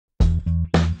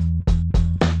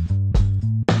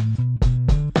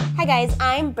Hi guys,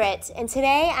 I'm Brit, and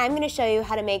today I'm going to show you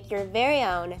how to make your very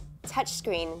own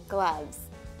touchscreen gloves.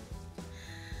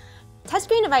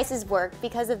 Touchscreen devices work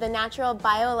because of the natural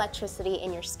bioelectricity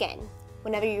in your skin.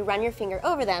 Whenever you run your finger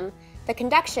over them, the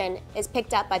conduction is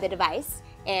picked up by the device,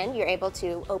 and you're able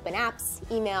to open apps,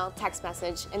 email, text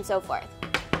message, and so forth.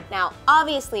 Now,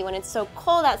 obviously, when it's so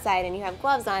cold outside and you have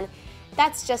gloves on,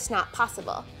 that's just not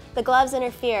possible. The gloves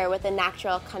interfere with the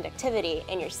natural conductivity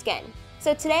in your skin.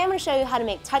 So today I'm going to show you how to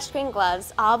make touchscreen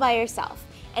gloves all by yourself.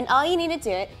 And all you need to do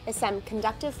it is some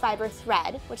conductive fiber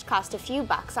thread, which costs a few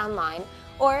bucks online,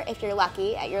 or if you're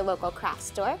lucky, at your local craft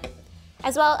store,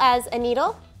 as well as a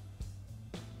needle,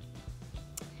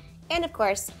 and of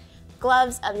course,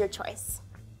 gloves of your choice.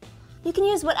 You can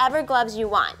use whatever gloves you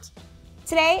want.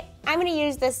 Today, I'm going to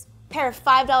use this pair of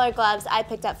 $5 gloves I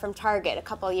picked up from Target a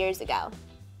couple years ago.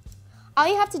 All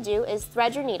you have to do is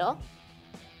thread your needle,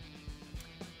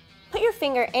 put your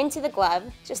finger into the glove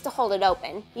just to hold it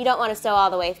open. You don't want to sew all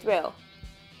the way through.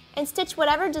 And stitch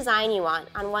whatever design you want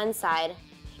on one side.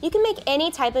 You can make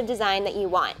any type of design that you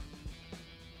want.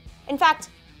 In fact,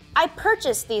 I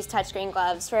purchased these touchscreen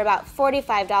gloves for about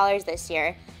 $45 this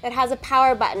year that has a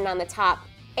power button on the top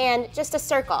and just a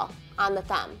circle on the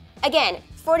thumb. Again,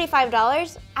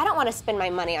 $45, I don't want to spend my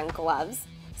money on gloves.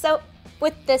 So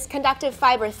with this conductive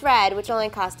fiber thread, which only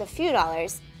cost a few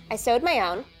dollars, I sewed my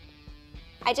own.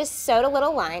 I just sewed a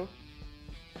little line.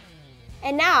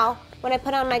 And now, when I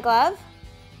put on my glove,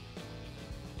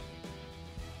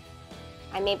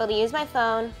 I'm able to use my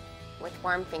phone with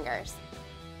warm fingers.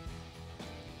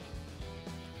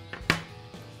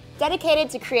 Dedicated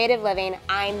to creative living,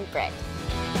 I'm Brit.